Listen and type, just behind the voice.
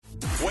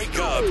Wake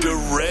up to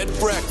Red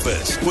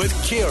Breakfast with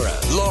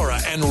Kira, Laura,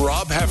 and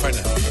Rob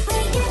Heffernan.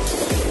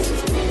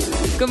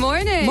 Good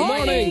morning.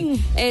 Morning.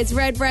 It's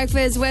Red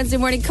Breakfast Wednesday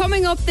morning.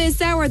 Coming up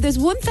this hour, there's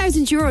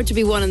 €1,000 to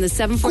be won in the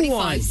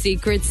 7:45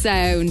 Secret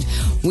Sound.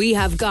 We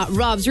have got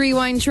Rob's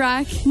Rewind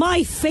track.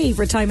 My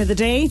favourite time of the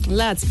day.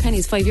 Lads,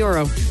 pennies,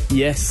 €5.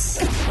 Yes.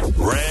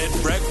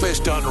 Red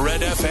Breakfast on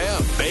Red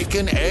FM.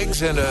 Bacon,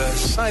 eggs, and a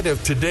side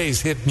of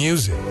today's hit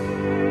music.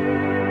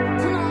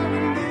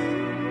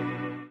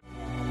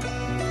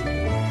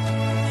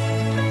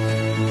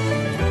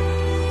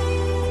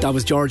 That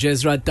was George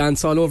Ezra,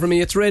 Dance All Over Me.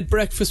 It's Red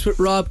Breakfast with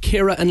Rob,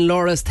 Kira and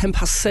Laura. It's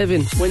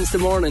 7:10 Wednesday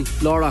morning.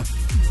 Laura,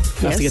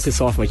 I have to get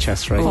this off my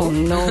chest, right? Oh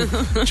no.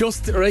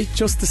 Just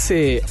to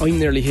say, I'm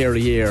nearly here a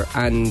year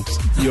and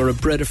you're a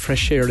breath of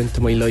fresh air into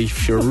my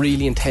life. You're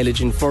really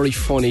intelligent, very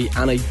funny,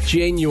 and I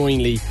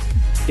genuinely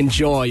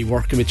enjoy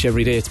working with you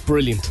every day. It's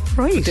brilliant.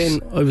 Right. But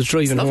then I was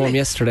driving home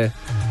yesterday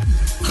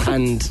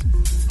and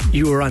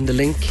you were on the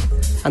link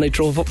and I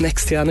drove up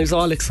next to you and I was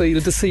all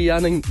excited to see you,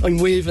 and I'm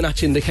waving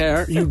at you in the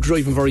car. You're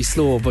driving very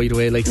slow, by the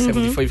way, like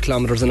 75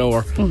 kilometres an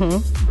hour,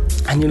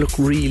 and you look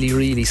really,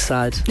 really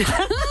sad.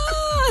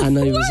 And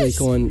I was like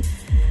going,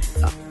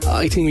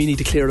 I think we need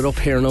to clear it up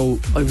here now.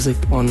 I was like,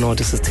 oh no,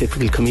 this is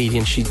typical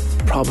comedian. She's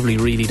probably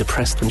really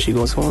depressed when she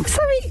goes home.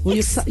 Sorry.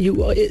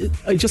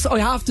 I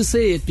have to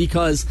say it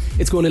because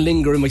it's going to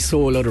linger in my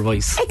soul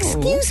otherwise.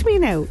 Excuse me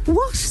now.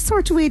 What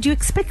sort of way do you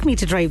expect me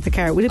to drive the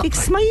car? With a big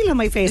smile on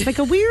my face, like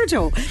a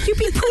weirdo? You'd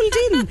be pulled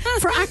in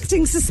for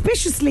acting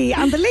suspiciously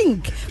on the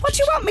link. What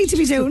do you want me to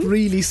be doing?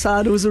 Really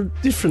sad. It was a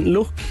different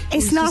look.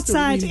 It's not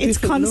sad, it's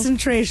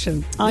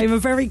concentration. I'm a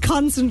very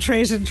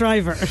concentrated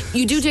driver.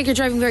 You do take your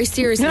driving very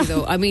seriously,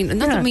 though. I mean,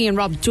 not that me and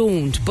Rob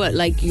don't, but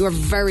like you're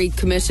very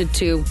committed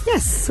to.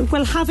 Yes,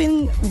 well,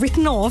 having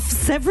written off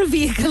several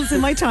vehicles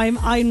in my time,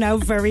 I'm now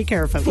very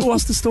careful. But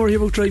what's the story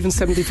about driving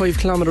 75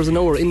 kilometres an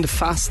hour in the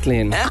fast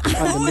lane?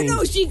 Oh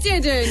no, she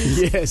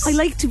didn't. Yes. I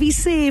like to be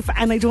safe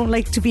and I don't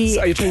like to be...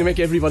 So are you trying to make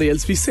everybody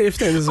else be safe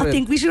then as well? I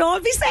think we should all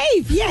be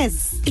safe,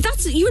 yes.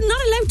 You're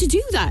not allowed to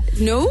do that,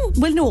 no?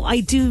 Well, no, I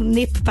do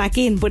nip back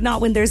in, but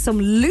not when there's some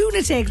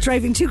lunatic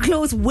driving too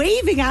close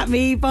waving at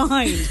me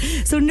behind.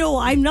 So no,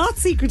 I'm not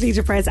secretly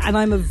depressed and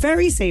I'm a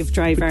very safe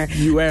driver.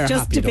 You are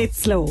just happy, a bit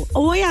slow.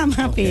 Oh, I am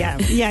happy, yeah.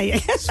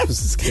 I was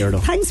scared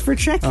of. Thanks for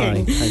checking.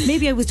 Right, thanks.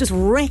 Maybe I was just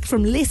wrecked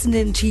from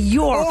listening to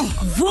your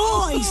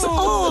voice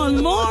all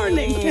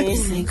morning.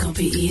 This ain't gonna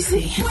be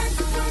easy.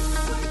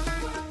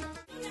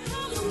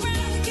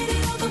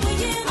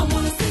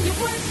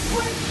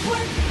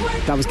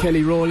 That was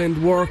Kelly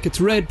Rowland, Work. It's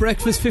Red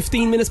Breakfast,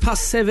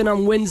 7:15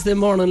 on Wednesday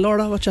morning.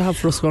 Laura, what you have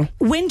for us, girl?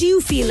 When do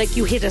you feel like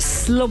you hit a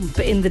slump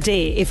in the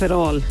day, if at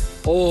all?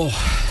 Oh,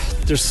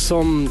 there's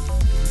some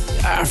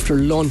after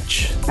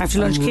lunch. After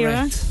lunch, I'm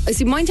Kira? wrecked. I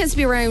see, mine tends to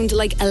be around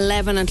like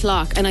 11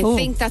 o'clock, and I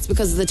think that's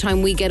because of the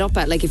time we get up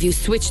at. Like if you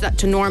switch that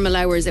to normal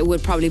hours, it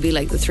would probably be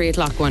like the 3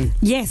 o'clock one.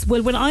 Yes,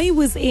 well, when I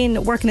was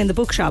working in the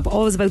bookshop,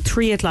 always about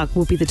 3 o'clock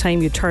would be the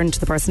time you turn to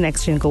the person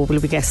next to you and go,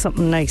 will we get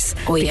something nice?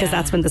 Oh, yeah. Because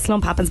that's when the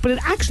slump happens. But it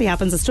actually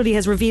happens, a study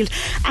has revealed,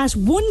 at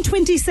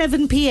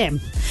 1:27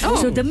 p.m. Oh.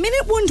 So the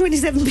minute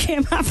 1:27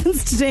 p.m.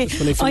 happens today,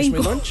 when I finish my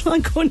lunch.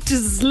 I'm going to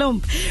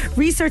slump.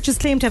 Researchers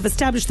claim to have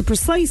established the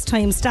precise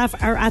time staff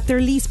are at their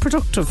least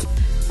productive,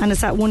 and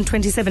it's at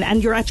 1:27,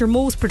 and you're at your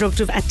most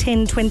productive at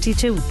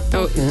 10:22.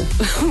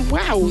 Oh,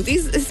 wow!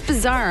 It's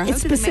bizarre.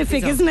 It's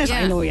specific, isn't it?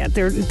 Yeah. I know, yeah.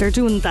 They're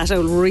doing that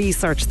old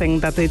research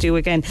thing that they do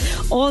again.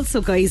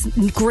 Also, guys,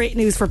 great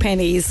news for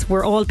pennies.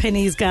 We're all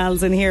pennies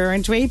gals in here,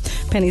 aren't we?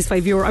 Pennies,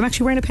 €5. I'm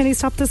actually wearing a pennies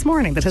top this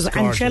morning that has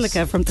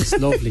Angelica from the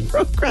lovely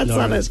Rugrats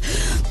on it.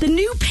 The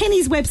new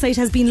pennies website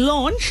has been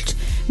launched,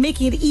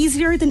 making it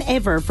easier than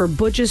ever for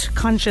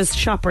budget-conscious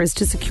shoppers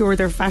to secure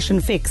their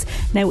fashion fix.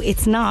 Now,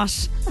 it's not,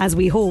 as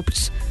we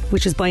hoped,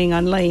 which is buying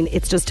online.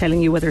 It's just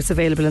telling you whether it's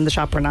available in the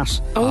shop or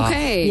not.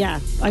 Okay. Yeah,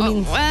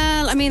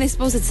 I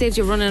suppose it saves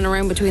you running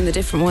around between the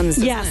different ones.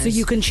 Yeah, so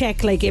you can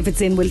check like if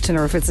it's in Wilton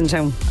or if it's in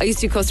town. I used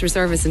to do customer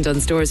service in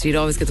Dunn stores, so you'd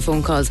always get the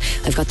phone calls.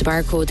 I've got the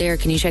barcode there.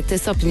 Can you check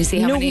this up? And you see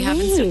how many have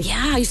in stock.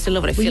 Yeah, I used to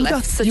love it. I feel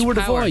like such you were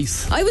power. the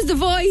voice. I was the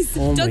voice.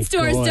 Oh Dunn my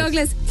stores, God.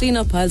 Douglas. Clean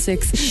up aisle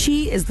 6.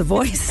 She is the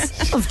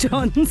voice of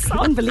Dunn's.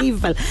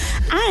 Unbelievable.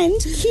 And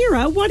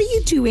Kira, what are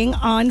you doing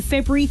on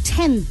February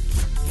 10th?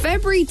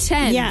 February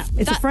 10th. Yeah,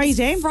 it's a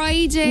Friday.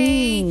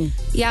 Friday.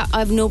 Yeah, I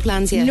have no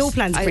plans yet. No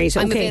plans, great.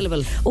 I'm okay.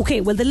 available.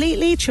 Okay, well, the Late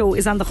Late Show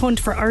is on the hunt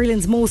for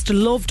Ireland's most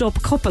loved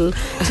up couple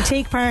to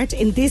take part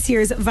in this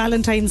year's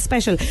Valentine's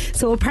special.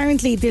 So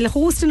apparently they'll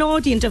host an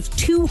audience of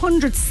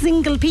 200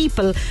 single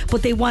people,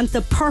 but they want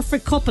the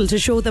perfect couple to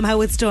show them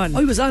how it's done.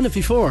 I was on it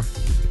before.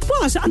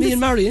 What? Me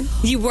and Marion.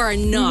 You were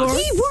not.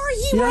 You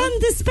were on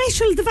the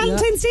special, the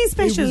Valentine's Day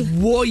special. It was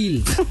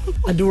wild.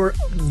 And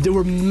they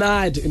were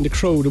mad in the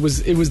crowd. It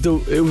was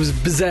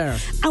bizarre.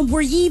 And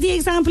were ye the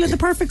example of the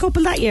perfect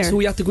couple that year? So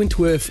we had to go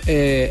into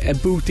a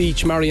booth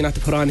each. Marion had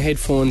to put on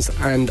headphones,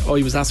 and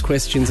I was asked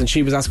questions and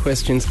she was asked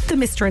questions. The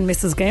Mr. and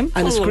Mrs. game.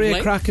 And it's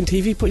great crack on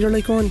TV, but you're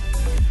like going,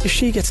 if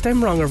she gets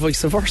them wrong or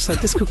vice versa,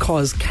 this could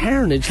cause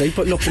carnage. Like,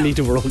 but luckily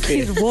they were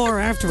okay. War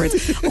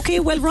afterwards. Okay,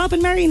 well, Rob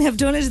and Marion have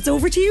done it. It's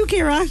over to you,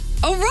 Ciara.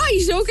 Oh,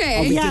 right, okay.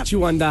 I'll get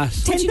you on that.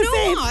 But you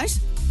know what?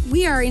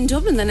 We are in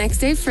Dublin the next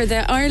day for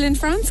the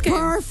Ireland-France game.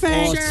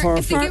 Perfect. Oh, Sure, perfect.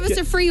 if you give us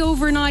a free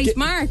overnight,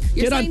 Mark,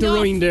 you're Get on signed the up.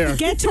 line there.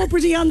 Get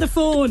Tupperty on the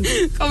phone.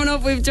 Coming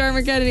up, we've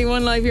Dermot Kennedy,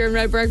 One Live here in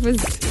Red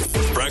Breakfast.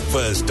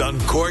 Breakfast on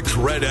Cork's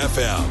Red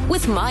FM.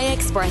 With My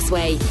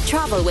Expressway.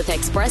 Travel with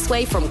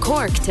Expressway from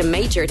Cork to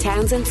major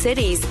towns and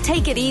cities.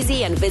 Take it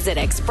easy and visit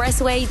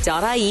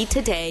expressway.ie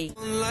today.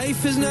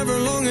 Life is never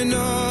long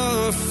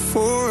enough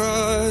for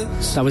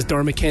us. That was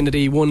Dermot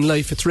Kennedy, One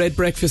Life. It's Red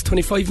Breakfast,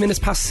 25 minutes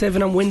past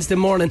 7 on Wednesday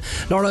morning.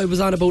 Laura, I was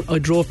on about, I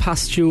drove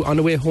past you on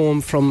the way home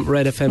from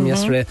Red FM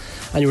yesterday,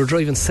 and you were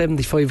driving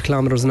 75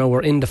 kilometres an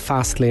hour in the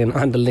fast lane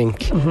on the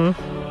link.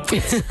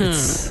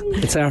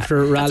 It's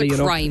after a rally, That's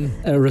a crime.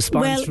 A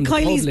response Well, from the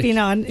Kylie's public. been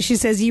on. She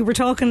says you were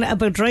talking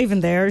about driving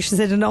there. She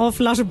said an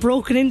awful lot of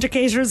broken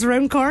indicators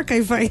around Cork,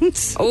 I find.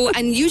 Oh,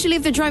 and usually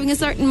if they're driving a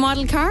certain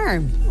model car.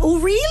 Oh,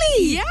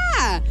 really?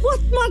 Yeah. What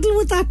model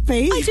would that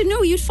be? I don't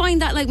know, you'd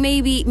find that like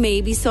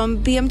maybe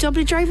some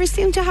BMW drivers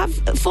seem to have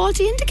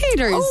faulty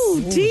indicators.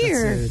 Oh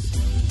dear.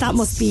 That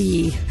must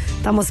be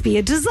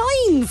a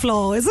design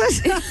flaw, is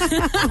it?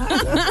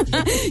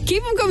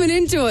 Keep them coming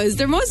into us.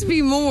 There must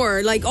be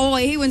more. Like,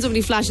 I hate when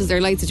somebody flashes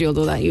their lights at you,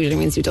 although that usually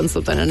means you've done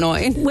something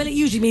annoying. Well, it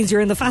usually means you're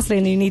in the fast lane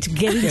and you need to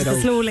get into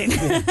the slow lane.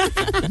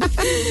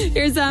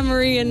 Here's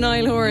Anne-Marie and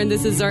Niall Horan.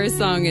 This is our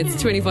song.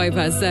 It's 25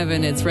 past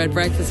 7. It's Red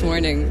Breakfast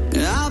morning.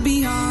 I'll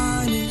be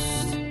honest.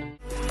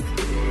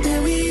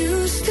 That we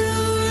used to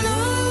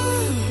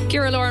love.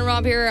 Ciara, Lauren,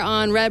 Rob here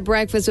on Red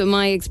Breakfast with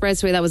My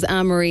Expressway. That was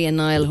Anne-Marie and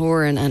Niall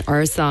Horan and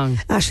our song.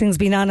 Ashling's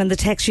been on in the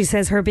text. She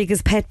says her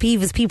biggest pet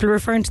peeve is people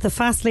referring to the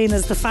fast lane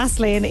as the fast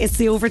lane. It's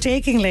the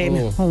overtaking lane.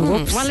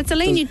 Whoops. Well, it's a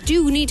lane you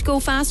do need to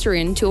go faster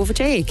in to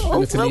overtake.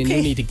 And it's a lane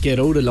you need to get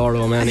out of,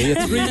 Laura O'Mahony.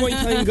 It's rewind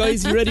time,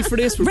 guys. You ready for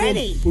this?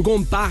 Ready. We're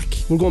going back.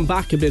 We're going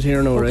back a bit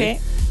here now, Okay.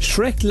 right?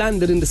 Shrek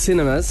landed in the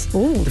cinemas.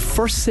 The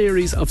first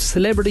series of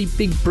Celebrity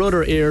Big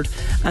Brother aired,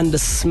 and the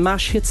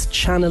Smash Hits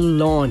channel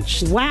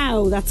launched.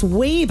 Wow, that's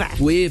way back.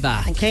 Way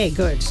back. Okay,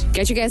 good.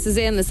 Get your guesses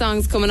in. The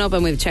song's coming up,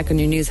 and we'll check on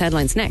your news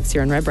headlines next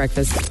here on Red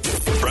Breakfast.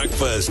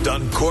 Breakfast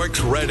on Cork's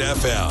Red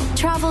FM.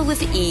 Travel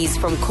with ease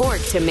from Cork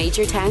to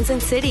major towns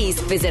and cities.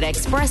 Visit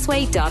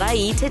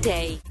expressway.ie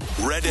today.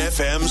 Red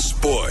FM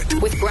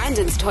Sport. With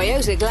Grandin's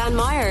Toyota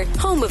Glanmire,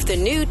 home of the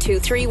new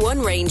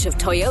 231 range of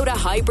Toyota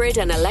hybrid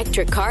and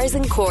electric cars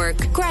in Cork.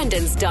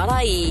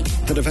 Grandins.ie.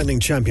 The defending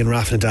champion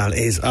Rafa Nadal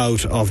is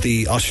out of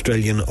the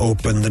Australian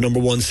Open. The number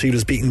one seed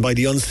was beaten by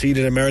the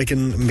unseeded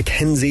American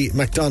Mackenzie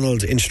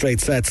McDonald in straight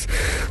sets.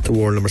 The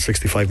world number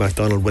 65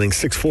 McDonald winning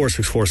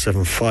 6-4,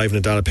 6-4, 7-5.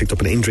 Nadal picked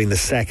up an injury in the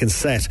second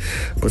set,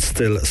 but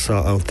still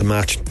saw out the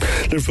match.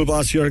 Liverpool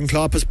boss Jurgen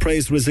Klopp has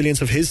praised the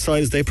resilience of his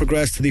side as they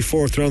progressed to the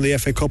fourth round of the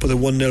FA Cup with a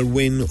 1-0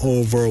 win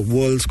over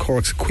Wolves.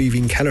 Cork's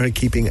Caoimhín Kelleher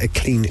keeping a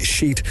clean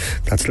sheet.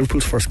 That's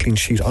Liverpool's first clean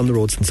sheet on the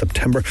road since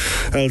September.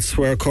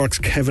 Elsewhere, Cork's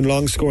Kevin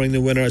Long scoring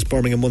the winner as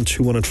Birmingham won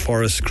 2-1 at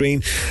Forest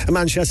Green. And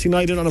Manchester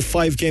United on a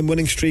 5-game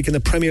winning streak in the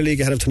Premier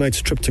League ahead of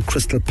tonight's trip to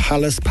Crystal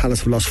Palace. Palace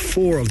have lost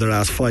 4 of their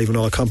last 5 in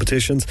all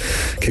competitions.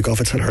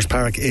 Kick-off at Selhurst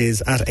Park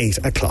is at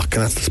 8 o'clock,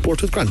 and that's the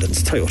sport with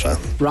Grandin's Toyota.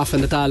 Rafa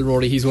Nadal,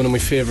 Rory, he's one of my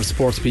favourite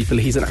sports people.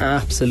 He's an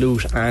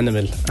absolute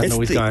animal. I know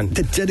he's gone.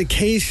 The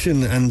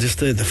dedication and just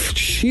the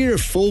sheer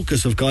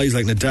focus of guys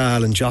like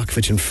Nadal and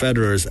Djokovic and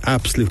Federer is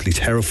absolutely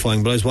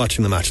terrifying. But I was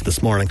watching the match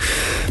this morning,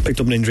 picked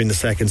up an injury in the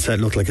second set,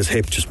 looked like his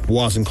hip just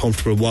wasn't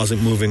comfortable,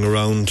 wasn't moving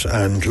around,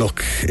 and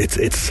look,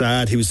 it's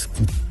sad. He was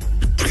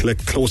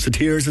like close to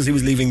tears as he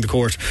was leaving the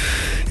court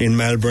in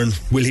Melbourne.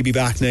 Will he be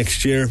back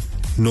next year?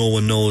 No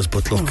one knows,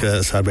 but look,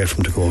 sad way for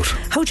him to go out.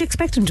 How'd you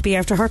expect him to be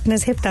after hurting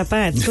his hip that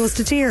bad? Close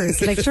to tears.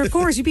 Like, sure, of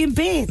course, you'd be in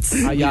Bates.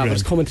 Yeah, but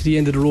it's coming to the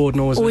end of the road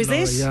now as well.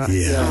 Is it?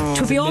 Yeah.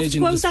 Should we all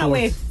go out that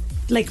way?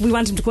 Like, we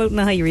want him to go out in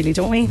a high, really,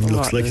 don't we?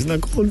 Looks like he's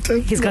not going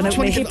to. He's gone out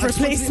with a hip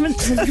replacement.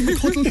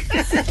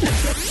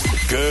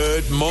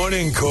 Good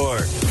morning,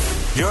 Cork.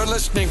 You're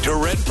listening to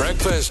Red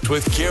Breakfast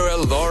with Ciara,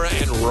 Laura,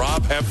 and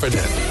Rob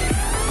Heffernan.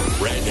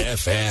 Red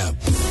FM.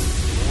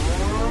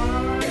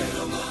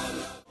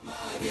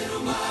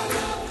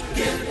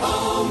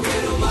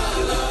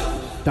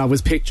 That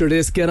was Picture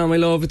This, Get On My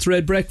Love. It's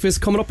Red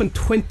Breakfast coming up in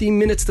 20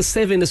 minutes to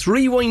 7. It's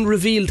rewind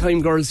reveal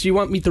time, girls. Do you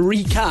want me to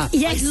recap?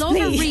 Yes, I'd love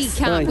please.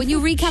 a recap. Right. When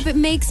you recap, it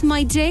makes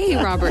my day,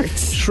 Robert.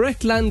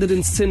 Shrek landed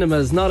in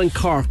cinemas, not in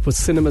Cork, but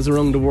cinemas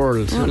around the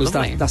world. It was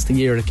lovely. that's the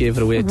year it gave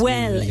it away.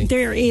 Well,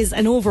 there is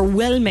an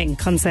overwhelming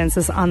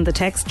consensus on the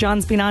text.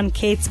 John's been on,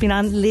 Kate's been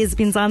on, Liz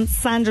been on,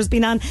 Sandra's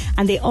been on,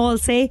 and they all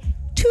say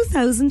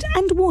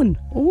 2001.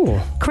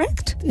 Oh,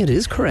 Correct? it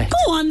is correct.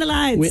 Go on, the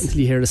lads. Wait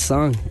until you hear the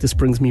song. This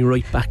brings me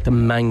right back to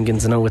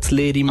Mangans. Now it's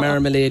Lady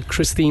Marmalade,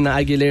 Christina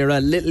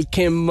Aguilera, Little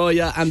Kim,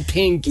 Moya and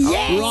Pink.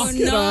 Yes. Rock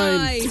it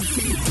on.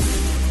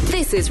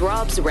 This is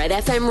Rob's Red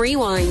FM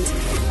Rewind.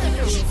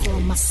 For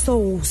my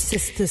soul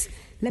sisters,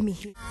 let me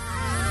hear.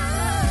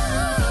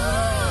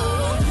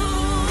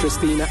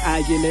 Christina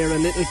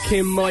Aguilera, Little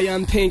Kim, Moya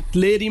and Pink,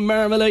 Lady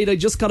Marmalade. I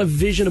just got a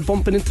vision of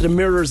bumping into the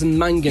mirrors in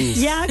Mangans.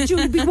 Yeah,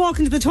 you'd be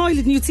walking to the toilet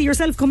and you'd see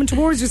yourself coming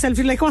towards yourself.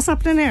 You're like, what's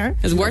happening there?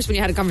 It was worse when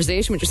you had a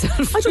conversation with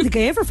yourself. I don't think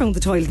I ever found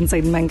the toilet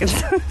inside Mangans.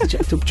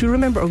 Do you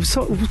remember? It was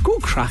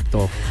good crack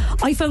though.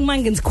 I found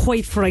Mangans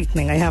quite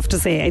frightening, I have to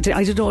say. I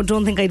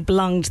don't think I'd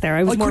belonged there.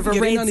 I was more of a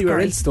couldn't get in red anywhere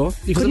girl. else though.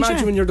 Because Couldn't imagine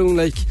you? when you're doing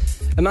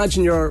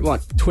imagine you're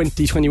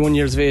 20, 21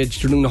 years of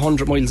age, you're doing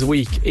 100 miles a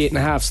week,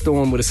 8.5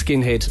 stone with a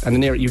skinhead, and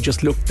in there you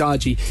just look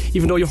dodgy,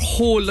 even though your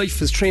whole life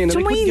is training. Do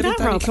you mind that,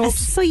 Rob?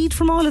 Aside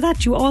from all of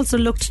that, you also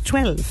looked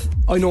 12.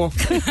 I know.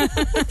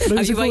 But he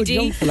was a you good ID?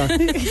 young fella.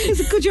 He's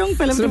a good young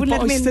fella, but So they wouldn't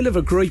let I him in. still have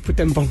a gripe with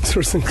them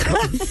bouncers and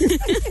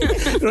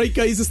Right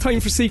guys, it's time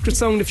for Secret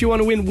Sound. If you want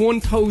to win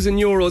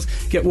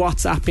 €1,000, get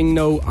WhatsApping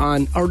now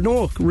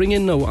ring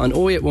in now on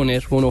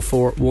 0818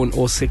 104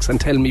 106 and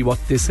tell me what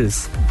this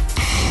is.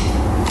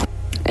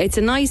 It's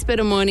a nice bit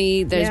of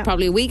money. There's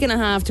probably a week and a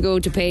half to go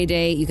to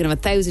payday. You can have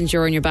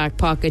 €1,000 in your back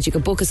pocket. You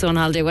can book us on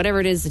holiday, whatever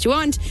it is that you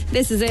want.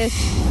 This is it.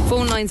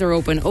 Phone lines are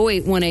open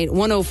 0818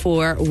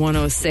 104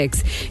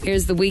 106.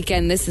 Here's the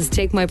weekend. This is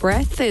Take My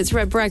Breath. It's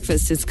Red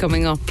Breakfast. It's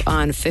coming up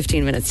on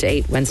 15 minutes to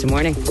 8 Wednesday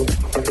morning.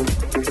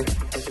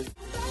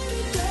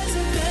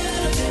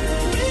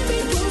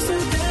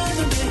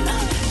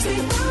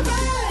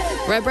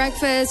 Red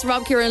Breakfast,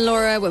 Rob, Ciara and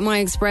Laura with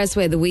My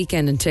Expressway, the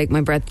weekend, and Take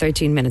My Breath,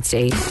 13 minutes to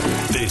 8.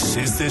 This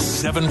is the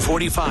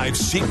 7:45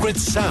 Secret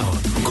Sound,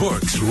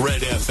 Cork's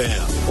Red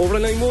FM. Over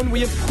in line 1 we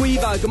have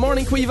Quiva. Good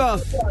morning,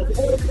 Quiva.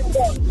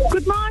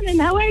 Good morning,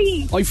 how are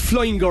you? I'm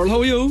flying, girl.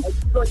 How are you?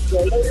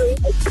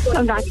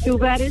 I'm not too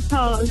bad at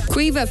all.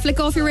 Quiva, flick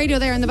off your radio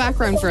there in the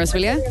background for us,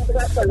 will you?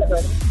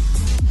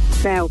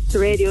 Now, the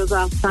radio's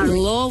off, sorry.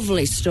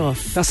 Lovely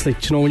stuff. That's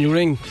like, when you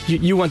ring,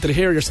 you wanted to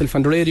hear yourself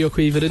on the radio,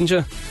 Quiva, didn't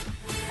you?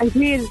 I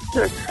mean,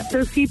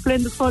 there's people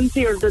in the front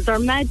here that they're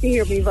mad to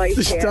hear me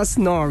voice here. That's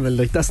normal,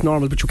 that's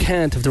normal, but you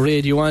can't have the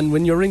radio on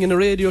when you're ringing a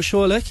radio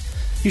show,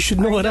 you should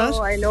know that.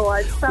 I know,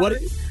 I'm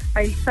sorry.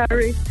 I'm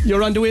sorry.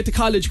 You're on the way to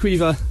college,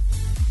 Quiva.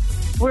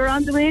 We're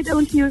on the way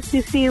down to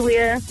UCC, we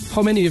are.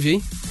 How many of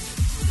you?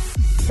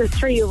 There's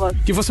 3 of us.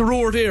 Give us a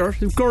roar there,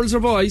 girls or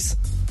boys.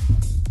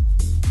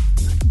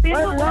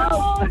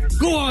 Hello.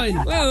 Go on.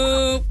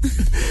 Whoa.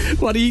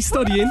 What are you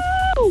studying?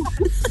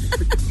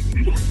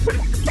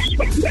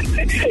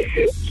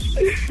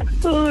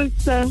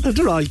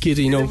 They're all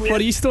giddy,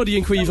 What are you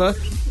studying, Quiva?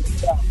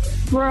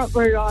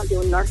 We're all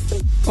doing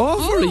nursing.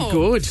 Oh, very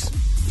good.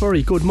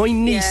 Very good. My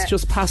niece Yeah.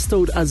 just passed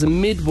out as a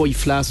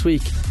midwife last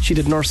week. She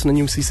did nursing in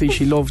UCC.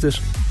 She loved it.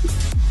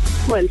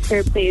 Well,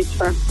 fair play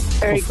for her.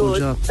 Very Full good.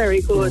 job.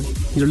 Very good.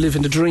 You're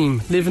living the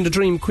dream. Living the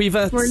dream.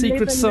 Quiva, We're Secret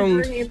living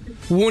Sound, the dream.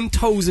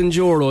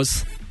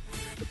 €1,000.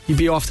 You'd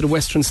be off to the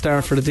Western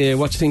Star for the day.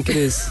 What do you think it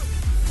is?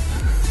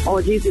 Oh,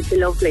 geez, it's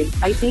lovely.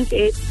 I think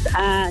it's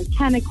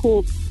can of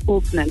Coke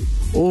opening.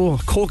 Oh,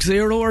 Coke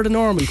Zero or the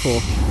normal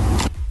Coke?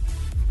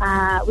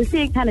 We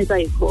say can of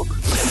Diet Coke.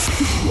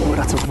 Oh,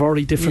 that's a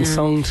very different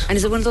sound. And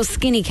is it one of those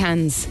skinny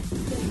cans?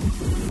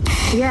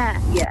 Yeah.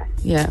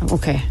 Yeah,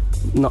 okay.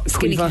 No,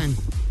 Skinny Quiva, can.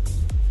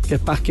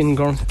 get back in,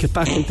 girl. Get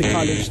back into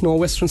college. No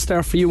Western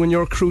Star for you and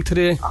your crew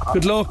today.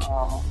 Good luck.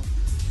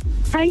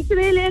 Thanks a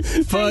million.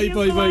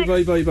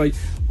 Bye.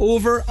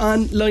 Over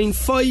on line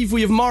 5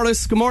 we have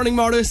Morris. Good morning,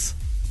 Morris.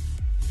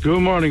 Good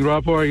morning,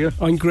 Rob. How are you?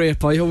 I'm great,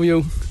 boy. How are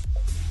you?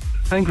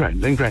 I'm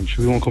grand.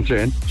 We won't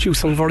complain. You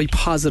sound very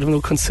positive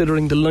now,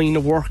 considering the line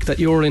of work that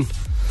you're in.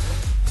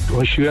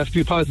 Well, you have to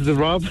be positive,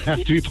 Rob.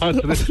 Have to be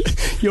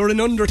positive. You're an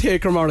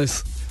undertaker,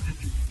 Morris.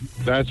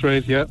 That's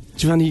right, yeah.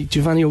 Do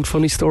you have any old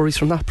funny stories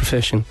from that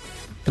profession?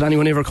 Did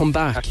anyone ever come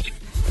back?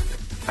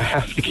 I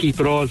have to keep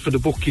it all for the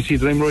book, you see,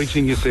 that I'm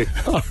writing, you see.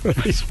 All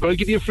right. But I'll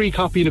give you a free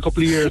copy in a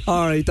couple of years.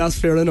 All right, that's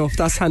fair enough.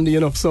 That's handy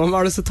enough. So,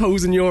 Morris,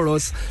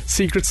 €1,000.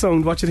 Secret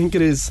Sound, what do you think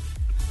it is?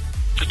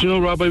 Do you know,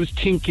 Rob, I was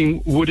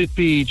thinking, would it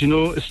be, do you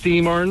know, a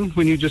steam iron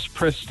when you just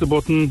press the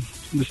button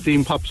and the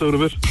steam pops out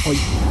of it?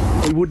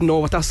 I wouldn't know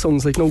what that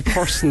sounds like, no,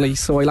 personally,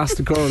 so I'll ask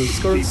the girls.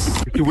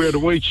 Girls? If you wear the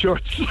white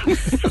shirts.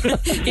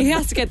 He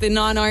has to get the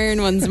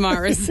non-iron ones,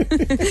 Morris.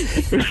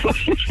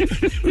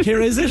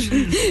 Here is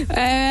it?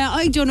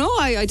 I don't know.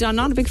 I'm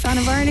not a big fan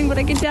of ironing, but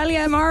I can tell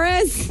you,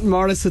 Morris.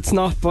 Morris, it's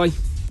not, boy.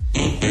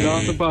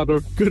 Not a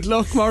bother. Good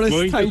luck, Morris.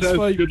 Mind Thanks, yourself.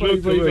 bye. Good Bye,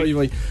 luck, bye, bye.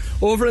 bye, bye.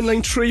 Over in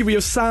line 3 we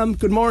have Sam.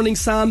 Good morning,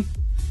 Sam.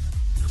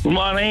 Good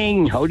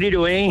morning. How are you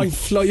doing? I'm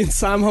flying,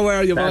 Sam. How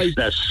are you, boy?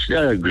 That's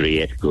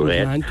great. Good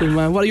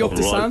man. What are you up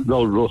to, Sam?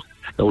 The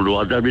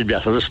roads are a bit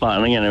better this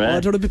morning anyway.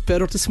 Oh, they're a bit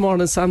better this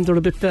morning, Sam. They're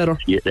a bit better.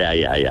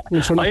 Yeah.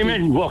 I'm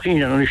in walking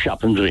down on the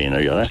shopping trainer,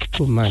 you know.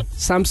 Good man.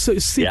 Sam,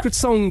 Secret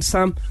Sound,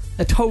 Sam.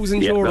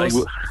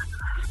 €1,000.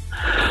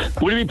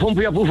 Will you be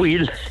pumping up a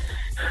wheel?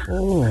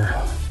 Oh.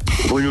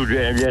 When you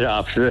get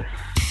off,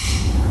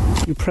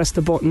 you press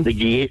the button. The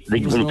gauge.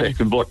 You press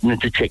the button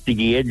to check the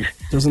gauge.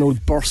 There's an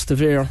old burst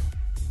of air.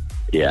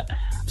 Yeah.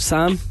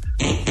 Sam,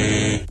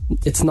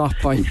 it's not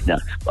by. It's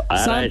not.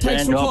 Sam,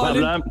 thanks for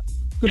calling. Problem.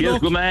 Good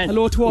luck. Good man.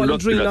 Hello to all in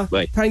Drina.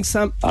 Thanks,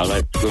 Sam. All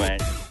right, good man.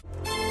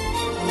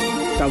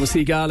 That was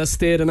Higala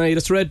Stay the Night.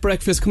 It's Red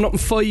Breakfast coming up in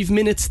 5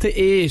 minutes to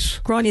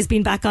 8. Grania's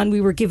been back on.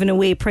 We were giving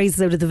away prizes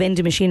out of the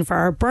vending machine for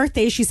her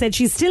birthday. She said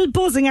she's still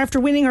buzzing after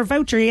winning her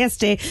voucher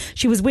yesterday.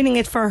 She was winning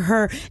it for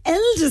her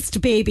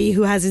eldest baby,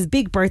 who has his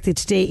big birthday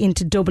today,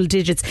 into double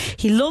digits.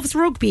 He loves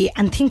rugby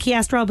and think he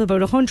asked Rob about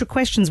 100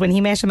 questions when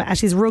he met him at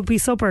his rugby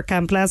supper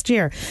camp last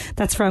year.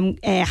 That's from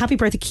Happy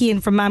Birthday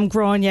Cian from Mam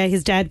Grania,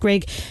 his dad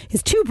Greg,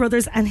 his 2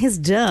 brothers and his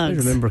dogs. I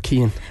remember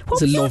Cian.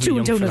 What were you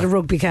doing down at a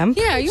rugby camp?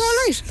 Yeah, you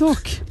all right?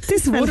 Look,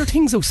 this is other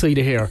things outside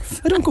of here.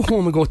 I don't go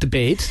home and go to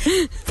bed.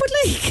 But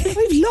like, I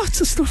have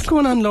lots of stuff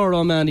going on, Laura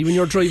O'Malley, when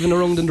you're driving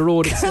around on the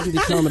road at 70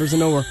 kilometres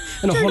an hour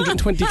in a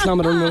 120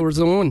 kilometre an hour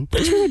zone.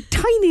 But you're a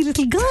tiny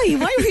little guy.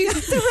 Why were you at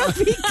the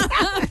rugby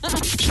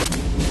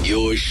camp?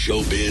 Your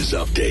showbiz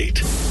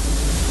update.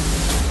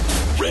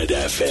 Red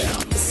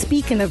FM.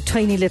 Speaking of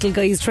tiny little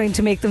guys trying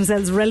to make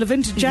themselves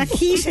relevant, Jack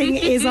Keating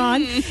is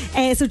on.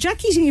 So Jack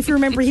Keating, if you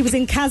remember, he was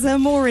in Casa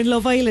Amor in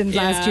Love Island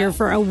last year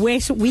for a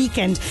wet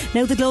weekend.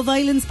 Now that Love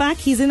Island's back,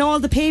 he's in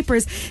all the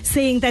papers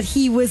saying that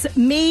he was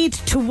made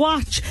to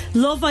watch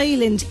Love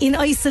Island in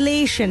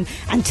isolation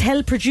and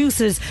tell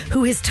producers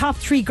who his top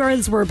 3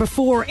 girls were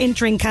before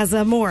entering Casa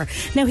Amor.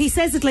 Now he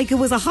says it like it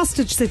was a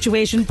hostage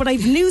situation, but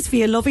I've news for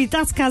you, lovey,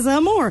 that's Casa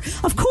Amor.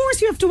 Of course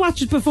you have to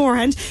watch it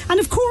beforehand, and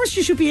of course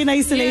you should be in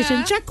isolation.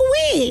 Jack, go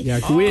away. Yeah,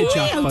 go away,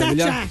 Jack.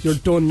 Jack. You're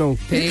done now.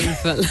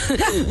 Painful.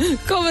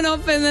 Coming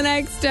up in the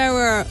next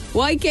hour,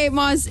 why Kate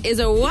Moss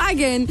is a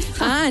wagon,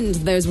 and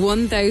there's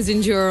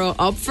 €1,000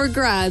 up for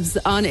grabs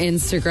on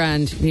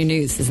Instagram. New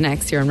news is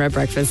next here on Red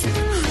Breakfast.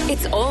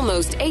 It's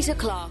almost 8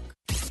 o'clock.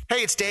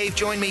 Hey, it's Dave.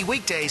 Join me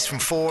weekdays from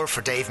 4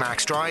 for Dave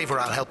Max Drive, where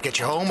I'll help get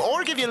you home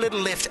or give you a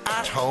little lift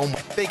at home.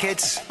 Big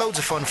hits, loads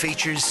of fun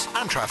features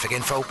and traffic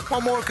info.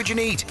 What more could you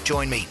need?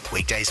 Join me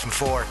weekdays from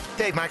 4.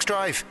 Dave Max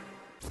Drive.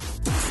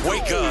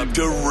 Wake up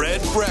to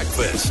Red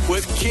Breakfast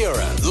with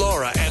Kira,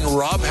 Laura and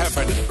Rob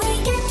Heffernan.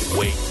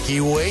 Wakey,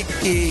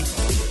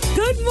 wakey.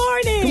 Good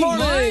morning. Good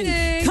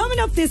morning. Coming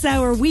up this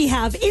hour, we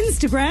have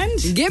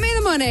Instagram. Give me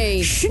the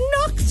money.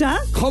 Sneatha.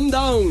 Come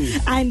down.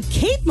 And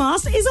Kate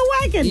Moss is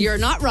a wagon. You're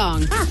not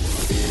wrong.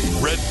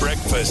 Red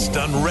Breakfast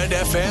on Red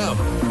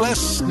FM. Less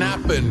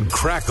snap and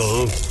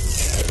crackle,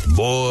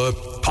 more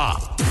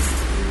pop.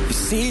 You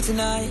see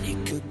tonight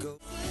it could go.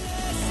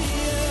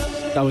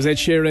 That was Ed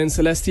Sheeran,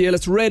 Celestial.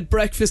 It's Red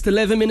Breakfast,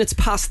 11 minutes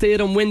past 8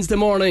 on Wednesday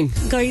morning.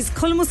 Guys,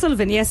 Colm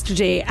O'Sullivan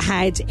yesterday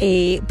had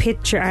a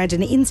picture, had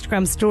an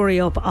Instagram story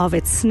up of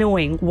it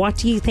snowing. What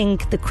do you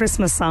think the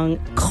Christmas song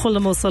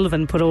Colm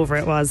O'Sullivan put over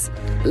it was?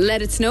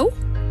 Let It Snow?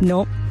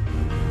 No.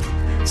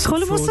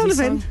 Colm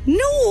O'Sullivan?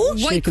 No.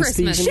 White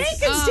Christmas.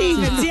 Shakin'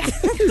 Stevens, yeah.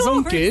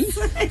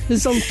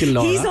 His uncle,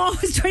 Laura. He's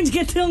always trying to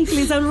get the uncle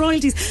his own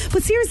royalties.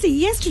 But seriously,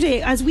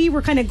 yesterday, as we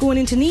were kind of going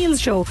into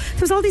Neil's show, there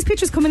was all these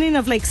pictures coming in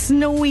of like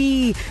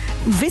snowy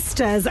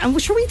vistas,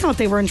 and sure, we thought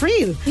they weren't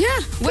real. Yeah,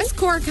 West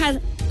Cork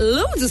had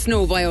loads of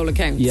snow by all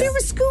accounts. Yeah. There were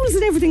schools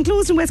and everything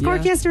closed in West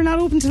Cork yesterday, not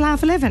open till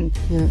 11:30.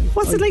 Yeah.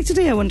 What's it like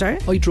today, I wonder?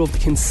 I drove to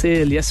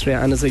Kinsale yesterday,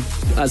 and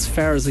as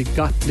far as I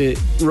got the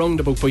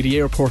roundabout by the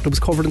airport, it was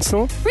covered in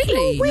snow.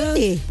 Really? No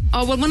way.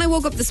 Oh, well, when I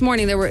woke up this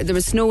morning, there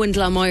was snow in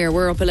Glanmire.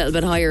 We're up a little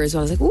bit higher as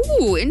well. I was like,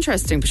 ooh,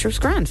 interesting. But sure, it's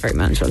grand, very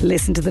manageable.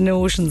 Listen to the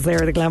notions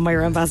there, the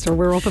Glanmire ambassador.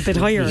 We're up a bit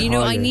higher. You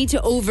know, I need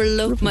to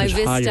overlook my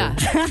vista.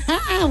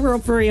 We're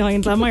up very high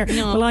in Glanmire.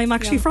 No, well, I'm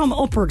actually from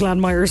Upper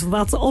Glanmire, so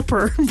that's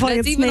upper by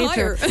its even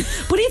nature. higher.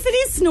 But if it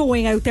is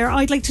snowing out there,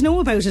 I'd like to know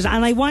about it,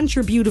 and I want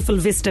your beautiful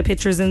vista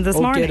pictures in this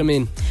morning. Get them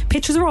in.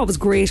 Pictures are always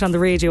great on the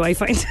radio, I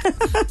find.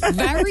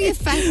 Very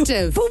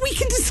effective. But we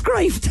can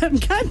describe them,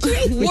 can't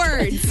we?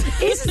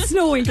 Words. Is it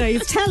snowing,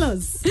 guys? Tell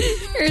us.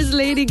 Here's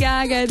Lady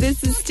Gaga.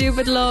 This is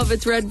Stupid Love.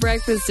 It's Red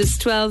Breakfast. It's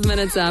 12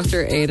 minutes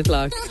after 8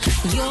 o'clock.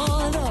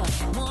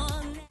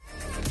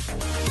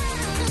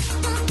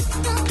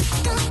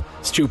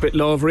 Stupid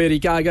Love, Lady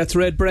Gaga. It's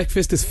Red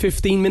Breakfast. It's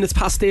 15 minutes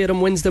past 8 on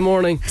Wednesday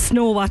morning.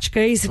 Snow watch,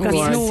 guys. We've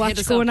got snow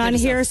watch going on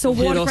here. So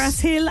Watergrass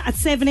Hill at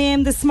 7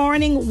 a.m. this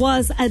morning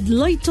was a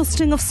light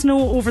dusting of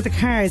snow over the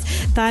cars.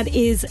 That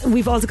is,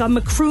 we've also got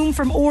Macroom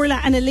from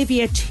Orla and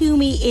Olivia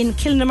Toomey in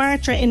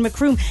Kilnamartra in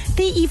Macroom.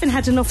 They even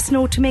had enough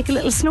snow to make a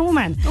little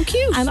snowman. Oh,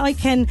 cute. And I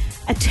can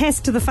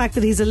attest to the fact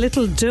that he's a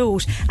little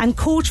dote. And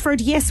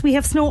Coachford, yes, we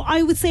have snow.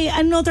 I would say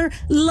another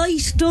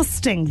light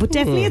dusting, but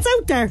definitely it's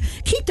out there.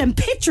 Keep them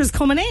pictures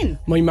coming in.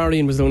 My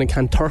Marion was down in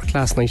Canturk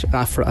last night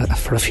for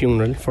a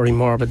funeral, very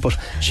morbid, but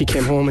she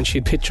came home and she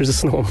had pictures of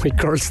snow, and my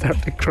girls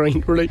started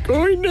crying. We're like,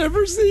 oh, I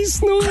never see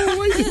snow.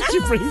 Why did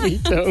you bring me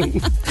down?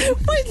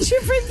 Why did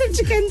you bring them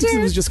to Canturk?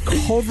 It was just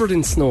covered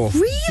in snow.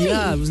 Really?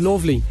 Yeah, it was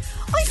lovely.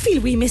 I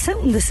feel we miss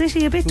out in the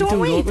city a bit, don't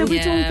we? That we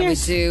don't get. We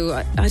do.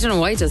 I don't know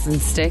why it doesn't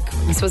stick.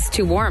 I suppose it's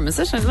too warm, is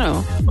it? I don't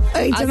know.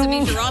 As a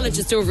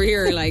meteorologist over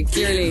here, like,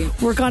 clearly.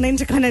 We're gone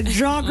into kind of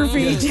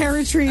geography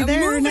territory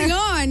there. Moving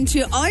on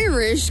to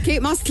Irish.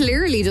 Kate Moss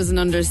clearly doesn't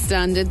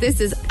understand it. This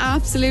is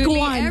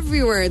absolutely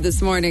everywhere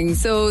this morning.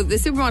 So the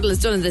supermodel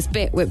has done this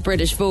bit with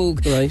British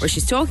Vogue where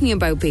she's talking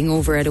about being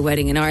over at a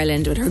wedding in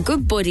Ireland with her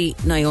good buddy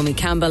Naomi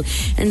Campbell,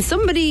 and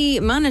somebody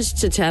managed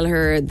to tell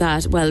her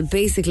that, well,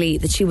 basically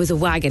that she was a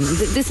wagon.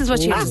 This is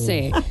what she had to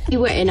say. We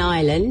were in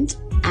Ireland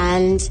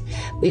and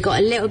we got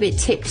a little bit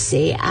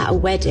tipsy at a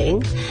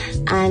wedding,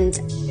 and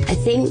I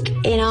think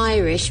in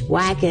Irish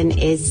wagon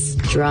is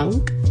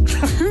drunk.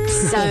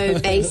 So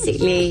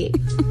basically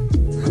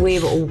we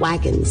were all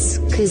wagons,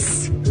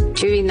 because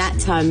during that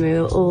time we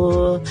were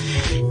all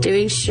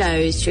doing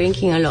shows,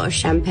 drinking a lot of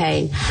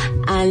champagne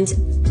and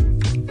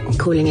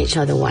calling each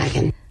other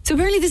wagon. So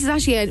apparently this is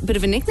actually a bit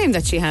of a nickname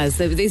that she has.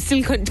 They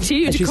still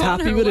continue to call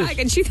her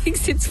wagon. She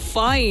thinks it's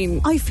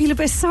fine. I feel a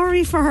bit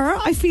sorry for her.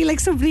 I feel like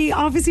somebody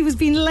obviously was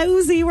being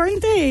lousy,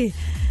 weren't they?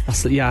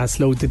 It's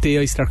low. The day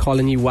I start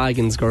calling you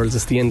wagons, girls,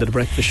 it's the end of the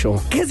breakfast show.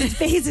 Because it's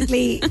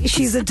basically,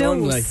 she's a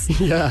dose.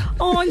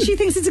 Oh, and she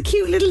thinks it's a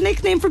cute little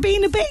nickname for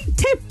being a bit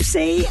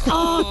tipsy.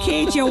 Oh,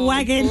 Kate, you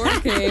wagon.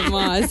 Okay,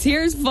 Moss.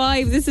 Here's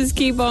 5. This is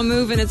Keep On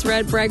Moving. It's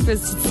Red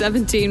Breakfast. It's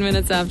 17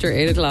 minutes after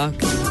 8 o'clock.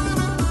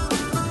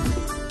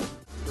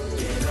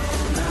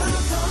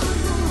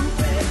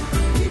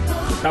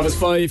 That was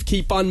 5.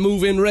 Keep On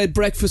Moving. Red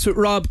Breakfast with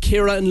Rob,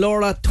 Ciara and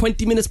Laura.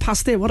 20 minutes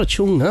past 8. What a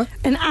tune, huh?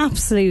 An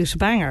absolute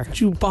banger.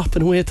 You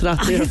bopping away to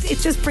that there. It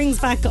just brings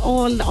back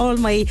all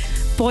my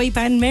boy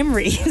band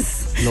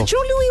memories. No. Joe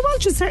Louis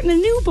Walsh is starting a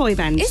new boy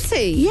band. Is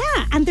he?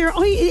 Yeah, and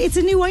it's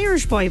a new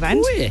Irish boy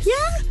band. Wait.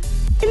 Yeah.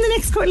 In the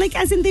next quarter, like,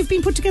 as in they've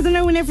been put together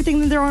now and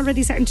everything, and they're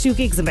already starting to do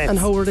gigs and bits. And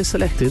how were they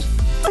selected?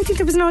 I think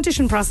there was an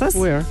audition process.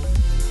 Where?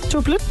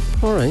 Dublin.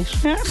 All right.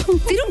 Yeah.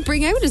 They don't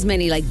bring out as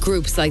many like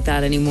groups like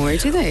that anymore,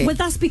 do they? Well,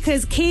 that's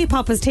because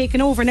K-pop has taken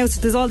over now. So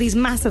there's all these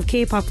massive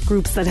K-pop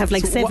groups that have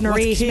like 7 or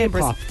 8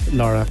 members. K-pop,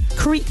 Laura?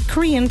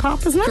 Korean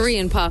pop, isn't it?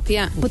 Korean pop,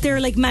 yeah. But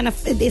they're like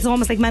it's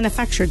almost like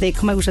manufactured. They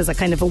come out as a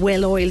kind of a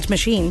well-oiled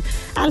machine.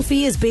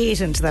 Alfie is bait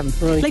into them,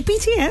 right. Like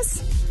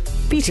BTS.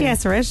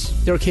 BTS are it?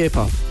 They're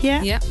K-pop.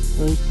 Yeah.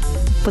 Right.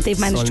 But they've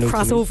managed to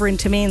cross over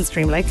into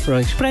mainstream, like.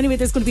 Right. But anyway,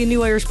 there's going to be a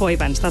new Irish boy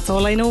band. That's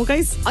all I know,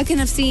 guys. I can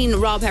have seen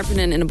Rob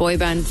Heffernan in a boy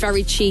band,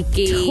 very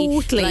cheeky,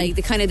 totally, like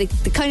the kind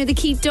of the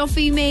Keith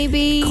Duffy,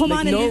 maybe. Come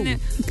on,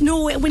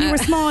 when you were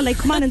small, like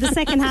come on in the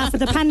second half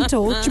of the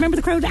panto. Do you remember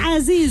the crowd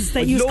as is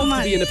that used to come on? I'd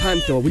love to be in a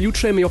panto. Will you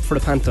train me up for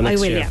the panto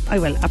next year? I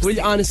will. Absolutely. Will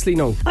you honestly?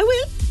 No. I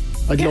will.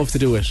 I'd love to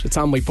do it. It's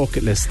on my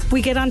bucket list.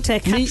 We get on to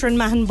Catherine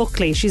Mahon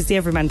Buckley. She's the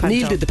Everyman panto.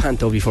 Neil did the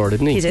panto before,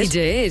 didn't he? He did. He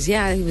did,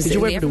 yeah. He was did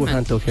you ever do a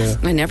panto, Ciara?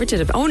 I never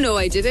did it. Oh, no,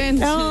 I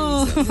didn't.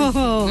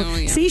 Oh,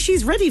 yeah. See,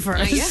 she's ready for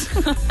it. Yeah.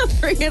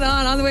 Bring it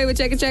on. On the way, we'll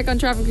check on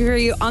traffic for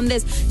you on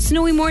this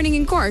snowy morning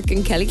in Cork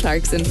and Kelly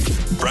Clarkson.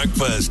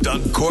 Breakfast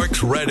on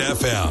Cork's Red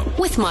FM.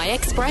 With My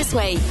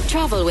Expressway.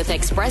 Travel with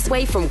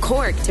Expressway from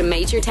Cork to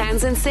major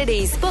towns and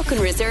cities. Book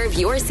and reserve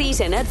your seat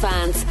in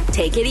advance.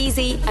 Take it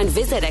easy and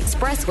visit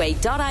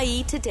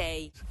expressway.ie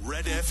today.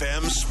 Red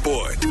FM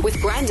Sport.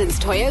 With Grandin's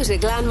Toyota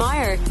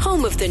Glanmire,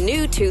 home of the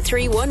new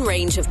 231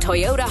 range of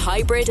Toyota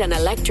hybrid and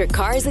electric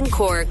cars in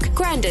Cork.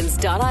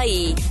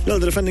 Grandins.ie. Well,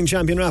 the defending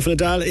champion Rafa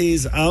Nadal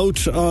is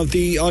out of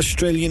the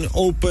Australian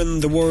Open.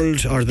 The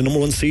number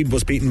 1 seed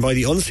was beaten by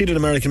the unseeded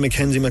American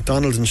Mackenzie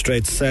McDonald in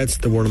straight sets.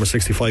 The world number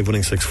 65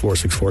 winning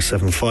 6-4,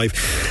 6-4,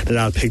 7-5.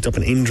 Nadal picked up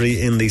an injury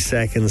in the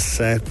second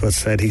set, but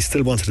said he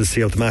still wanted to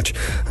see out the match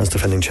as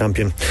defending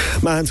champion.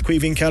 Mahon's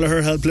Caoimhín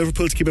Kelleher helped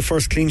Liverpool to keep a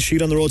first clean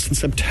sheet on the road since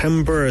September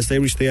as they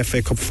reached the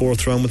FA Cup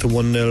 4th round with a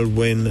 1-0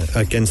 win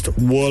against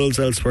Wolves.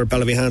 Elsewhere,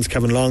 Bellavyhan's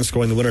Kevin Long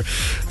scoring the winner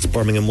as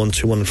Birmingham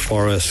 1-2-1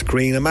 Forest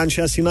Green. And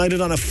Manchester United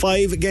on a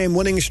 5-game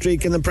winning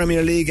streak in the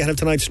Premier League ahead of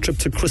tonight's trip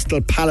to Crystal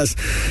Palace.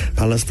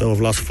 Palace, though,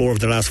 have lost 4 of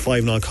their last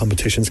 5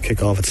 non-competitions.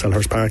 Kick off at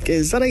Selhurst Park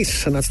is at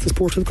 8, and that's the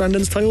sport with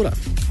Grandin's Toyota.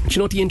 Do you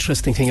know what the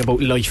interesting thing about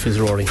life is,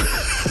 Rory?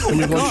 When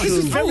you're going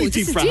through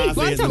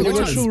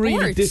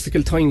really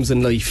difficult times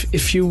in life,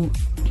 if you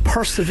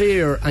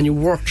persevere and you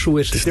work through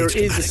it, there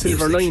is a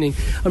silver lining.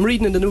 I'm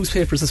reading in the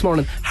newspapers this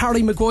morning,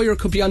 Harry Maguire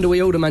could be on the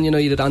way out of Man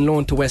United on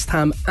loan to West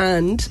Ham,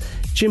 and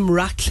Jim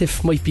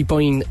Ratcliffe might be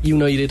buying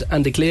United,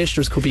 and the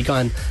Glaciers could be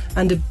gone,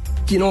 and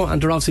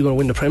and they're obviously going to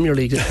win the Premier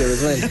League this year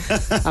as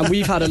well. And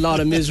we've had a lot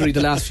of misery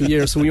the last few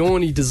years, so we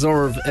only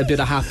deserve a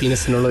bit of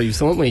happiness in our lives,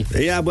 don't we?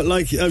 Yeah, but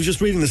like, I was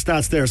just reading the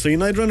stats there. So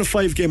United are on a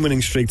 5-game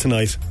winning streak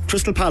tonight.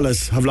 Crystal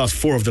Palace have lost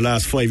 4 of the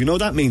last 5. You know what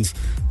that means?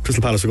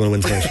 Crystal Palace are going to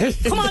win tonight.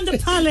 Come on, the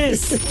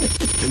Palace! The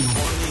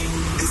morning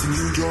is a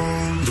new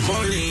dawn. The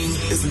morning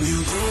is a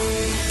new dawn.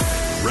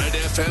 Red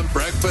FM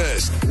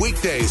Breakfast.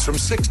 Weekdays from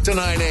 6 to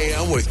 9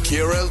 a.m. with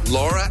Ciara,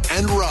 Laura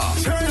and Rob.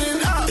 Turn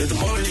it up in the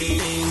morning.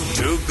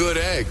 2 good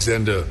eggs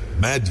and a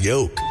mad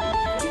yolk.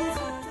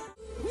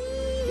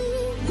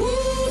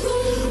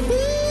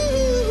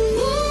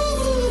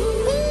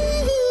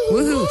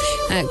 Woohoo!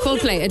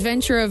 Coldplay,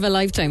 Adventure of a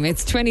Lifetime.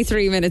 It's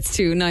 23 minutes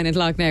to 9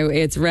 o'clock now.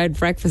 It's Red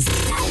Breakfast.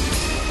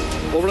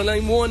 Over to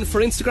line 1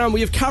 for Instagram,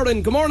 we have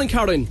Karen. Good morning,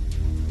 Karen.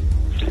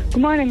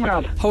 Good morning,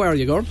 Rob. How are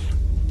you, girl?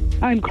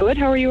 I'm good.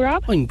 How are you,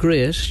 Rob? I'm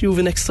great. You have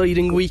an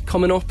exciting week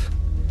coming up.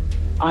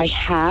 I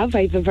have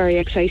a very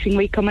exciting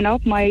week coming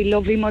up. My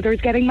lovely mother's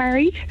getting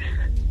married.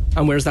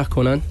 And where's that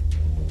going on?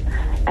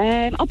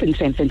 Up in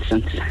St.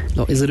 Vincent.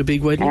 Oh, is it a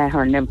big wedding?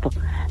 Her Liverpool.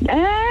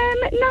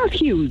 Not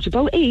huge,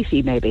 about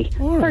 80 maybe.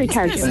 Very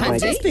casual wedding.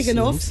 That's big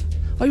enough.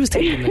 I was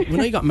thinking, like, when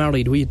I got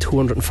married, we had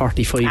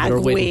 245 at our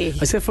wedding.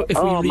 I said,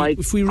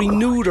 if we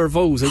renewed our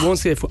vows, I won't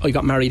say if I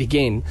got married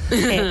again.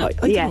 I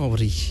don't know,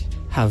 would he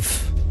have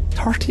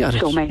 30 at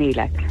it? So many,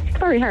 like. It's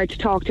very hard to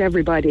talk to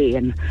everybody.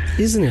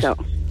 Isn't it? So,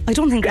 I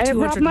don't think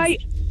Rob, my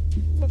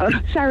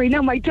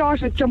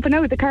daughter's jumping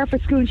out of the car for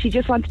school and she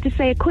just wanted to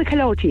say a quick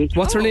hello to you.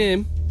 What's her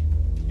name?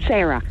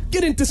 Sarah.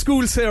 Get into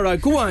school, Sarah.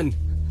 Go on.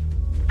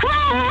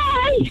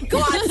 Hi! Go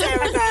on,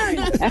 Sarah.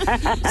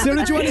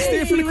 Sarah, do you want to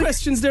stay for the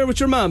questions there with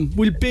your mum?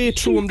 We'll bait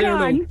through them there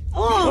now.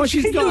 Oh,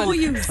 she's gone.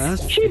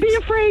 She'd be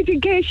afraid in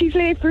case she's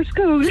late for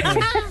school.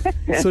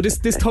 So this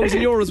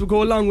 €1,000 will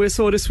go a long way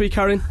this week,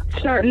 Karen.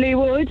 Certainly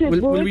would.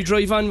 Will we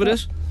drive on with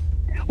it?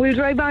 We'll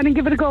drive on and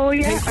give it a go,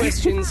 yeah. 10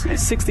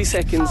 questions, 60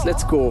 seconds,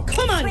 let's go.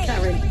 Come on,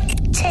 Karen.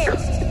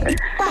 2.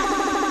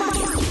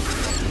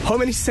 How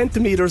many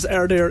centimetres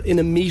are there in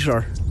a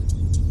metre?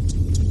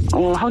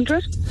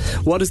 100.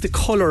 What is the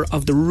colour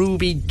of the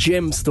ruby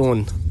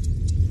gemstone?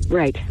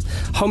 Right.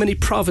 How many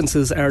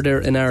provinces are there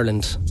in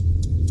Ireland?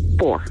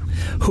 4.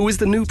 Who is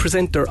the new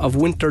presenter of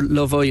Winter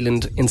Love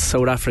Island in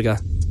South Africa?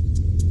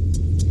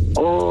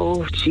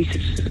 Oh,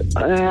 Jesus.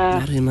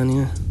 Not him,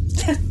 man,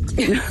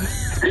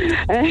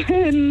 I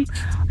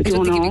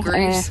don't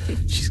know.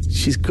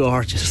 She's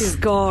gorgeous. She's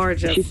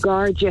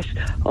gorgeous.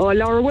 Oh,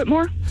 Laura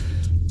Whitmore.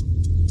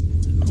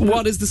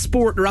 What is the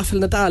sport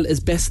Rafael Nadal is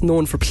best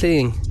known for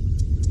playing?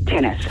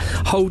 Tennis.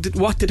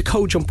 What did a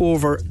cow jump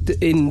over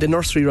in the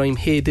nursery rhyme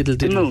Hey Diddle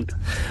Diddle? The moon.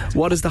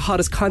 What is the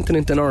hottest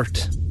continent on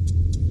Earth?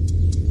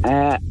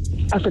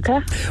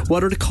 Africa.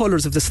 What are the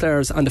colours of the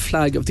stars on the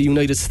flag of the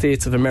United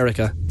States of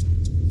America?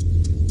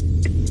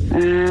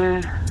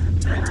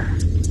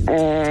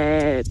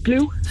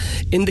 Blue.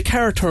 In the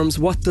car terms,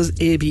 what does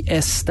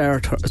ABS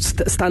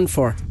stand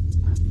for?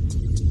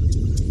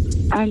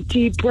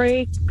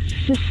 Anti-brake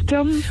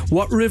system.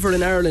 What river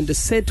in Ireland is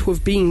said to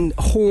have been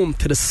home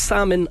to the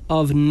salmon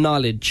of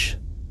knowledge?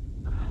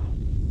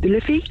 The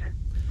Liffey.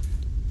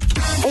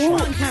 Oh,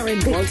 come on,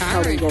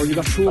 Karen. You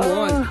got through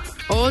one.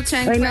 All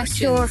 10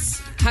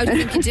 questions. How do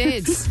you think you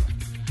did?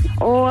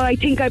 Oh, I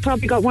think I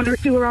probably got 1 or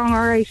 2 wrong,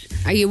 alright.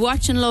 Are you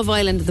watching Love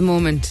Island at the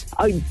moment?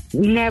 I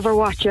never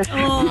watch it.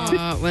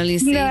 Oh, well, you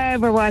see.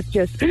 Never watch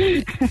it.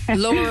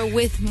 Laura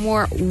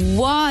Whitmore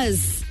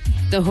was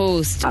the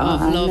host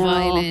of Love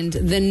Island.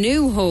 The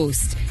new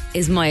host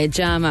is Maya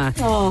Jama.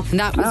 And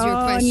that was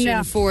your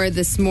question for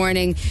this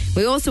morning.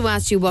 We also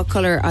asked you what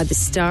colour are the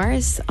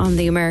stars on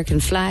the American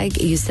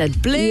flag. You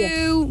said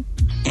blue.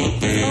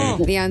 Yeah.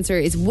 The answer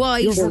is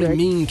white. You're very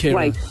mean, Kira.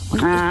 White.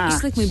 You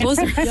slicked my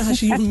buzzer. Yeah,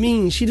 she's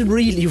mean. She did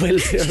really well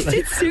there.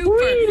 It's super.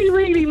 Really,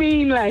 really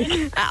mean, like.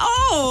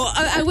 Well,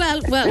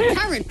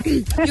 Karen,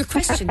 your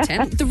question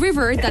 10. The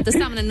river that the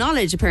salmon of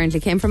knowledge apparently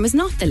came from is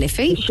not the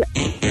Liffey.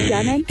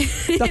 Shannon.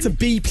 That's a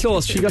B+.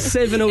 She got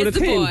 7 out of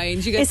 10.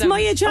 Point. It's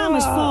Maya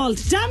Jama's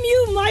fault. Damn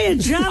you, Maya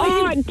Jama.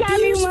 Oh, damn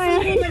you,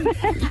 Maya.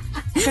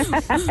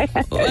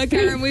 Well,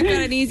 Karen, we've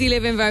got an Easy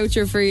Living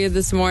voucher for you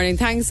this morning.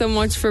 Thanks so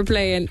much for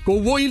playing. Go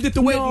wild at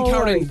the wedding,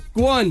 Karen.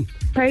 Go on.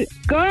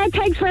 Go on,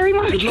 thanks very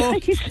much. Good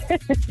luck.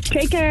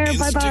 Take care.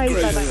 Bye-bye.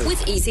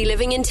 With Easy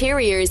Living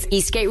Interiors,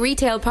 Eastgate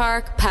Retail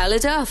Park,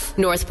 Paladuff,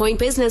 North Point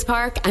Business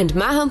Park and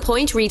Mahon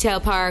Point Retail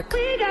Park.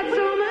 We got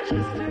so much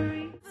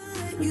history.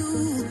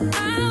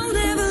 I'll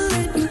never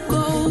let you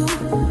go.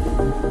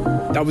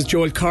 That was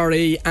Joel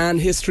Corey and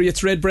History.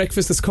 It's Red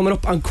Breakfast. It's coming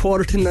up on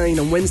 9:15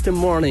 on Wednesday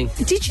morning.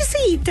 Did you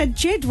see that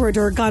Jedward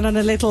are gone on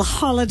a little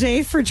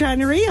holiday for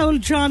January?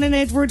 Old John and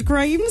Edward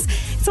Grimes.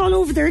 It's all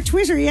over their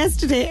Twitter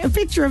yesterday. A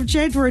picture of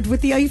Jedward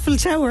with the Eiffel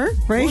Tower,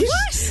 right?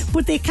 What?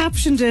 But they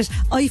captioned it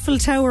Eiffel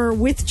Tower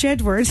with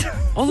Jedward.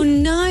 Oh,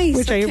 nice.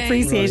 Which I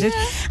appreciated.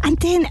 And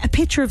then a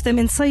picture of them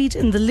inside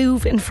in the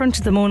Louvre in front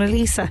of the Mona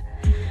Lisa.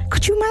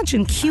 Could you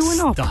imagine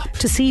queuing up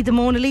to see the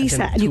Mona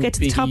Lisa and you get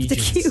to the top of the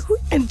queue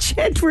and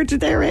Jedward are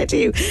there at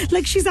you?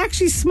 Like, she's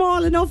actually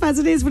small enough as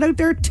it is without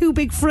their 2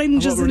 big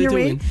fringes in your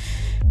way.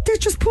 They're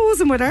just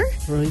posing with her.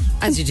 Right.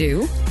 As you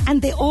do.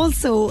 And they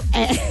also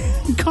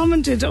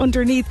commented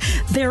underneath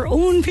their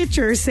own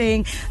picture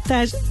saying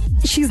that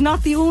she's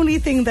not the only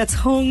thing that's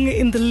hung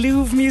in the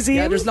Louvre Museum.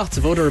 Yeah, there's lots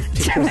of other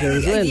pictures there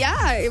as well.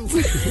 Yeah.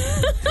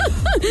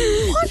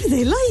 What are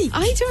they like?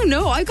 I don't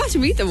know. I got to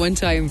meet them one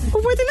time.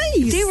 Oh, were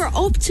they nice? They were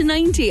up to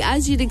 90,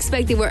 as you'd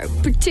expect. They were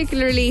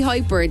particularly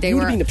hyper. They You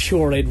would were. have been a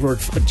pure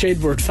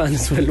Jedward fan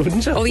as well,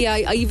 wouldn't you? Oh yeah,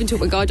 I even took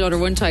my goddaughter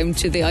one time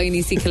to the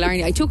INEC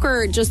Killarney. I took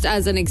her just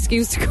as an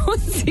excuse to go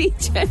and see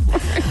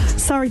Jedward.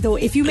 Sorry though,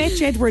 if you met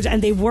Jedward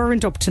and they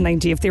weren't up to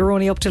 90, if they were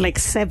only up to like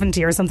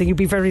 70 or something, you'd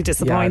be very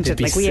disappointed.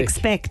 be Like we sick.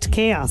 expect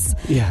chaos.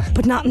 Yeah.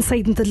 But not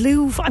inside in the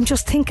Louvre. I'm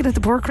just thinking of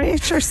the poor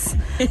creatures.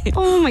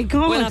 Oh my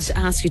God. We'll have to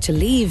ask you to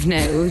leave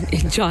now,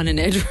 John and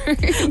Edward.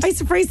 I'm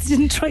surprised they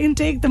didn't try and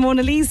take the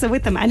Mona Lisa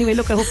with them. Anyway,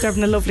 look, I hope they're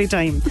having a lovely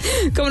time.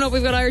 Coming up,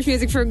 we've got Irish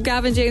music for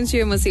Gavin James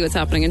here, and we'll see what's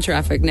happening in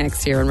traffic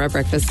next year on Red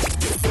Breakfast.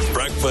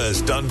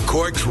 Breakfast on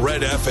Cork's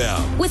Red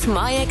FM. With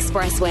My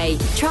Expressway.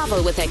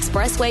 Travel with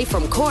Expressway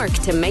from Cork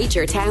to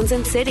major towns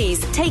and cities.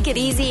 Take it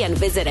easy and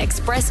visit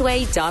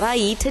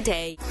expressway.ie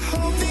today.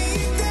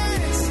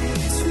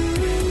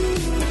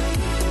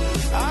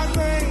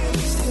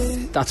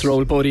 That's our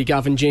old buddy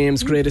Gavin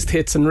James, greatest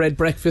hits and Red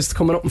Breakfast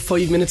coming up in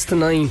 5 minutes to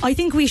 9. I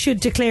think we should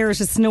declare it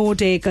a snow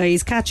day,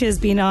 guys. Catch has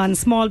been on,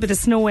 small bit of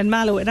snow in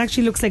Mallow. It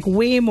actually looks like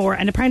way more,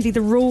 and apparently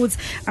the roads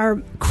are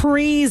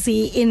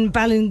crazy in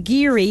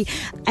Ballingeary.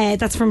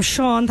 That's from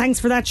Sean. Thanks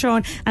for that,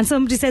 Sean. And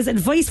somebody says,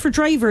 advice for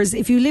drivers: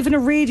 if you live in a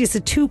radius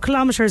of 2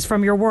 kilometres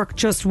from your work,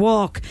 just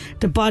walk.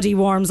 The body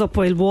warms up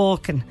while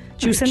walking.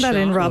 Do you send that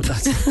in, Rob?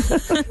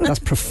 That's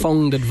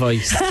profound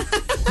advice.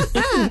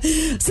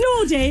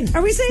 Snow day.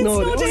 Are we saying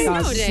snow day?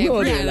 Snow day.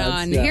 Bring it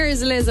on.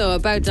 Here's Lizzo,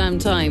 About Damn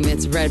Time.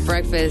 It's Red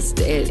Breakfast.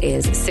 It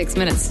is 6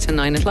 minutes to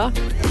 9 o'clock.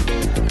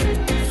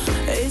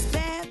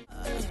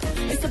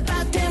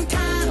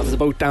 That was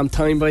About Damn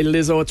Time by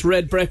Lizzo. It's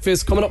Red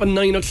Breakfast coming up at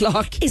 9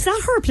 o'clock. Is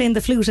that her playing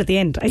the flute at the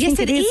end? I Yes,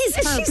 think it is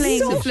her She's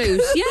playing so the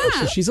flute.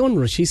 Yeah. She's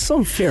unreal. She's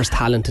some fierce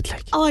talented,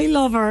 like. I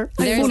love her.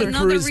 There's full of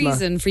another charisma.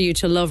 reason for you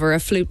to love her, a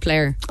flute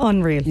player.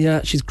 Unreal.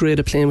 Yeah, she's great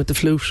at playing with the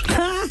flute.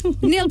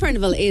 Neil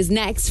Prendeville is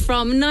next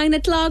from 9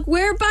 o'clock.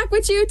 We're back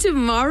with you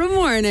tomorrow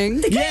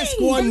morning. Yes,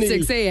 go on, From Neil.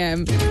 6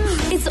 a.m.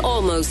 It's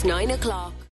almost 9 o'clock.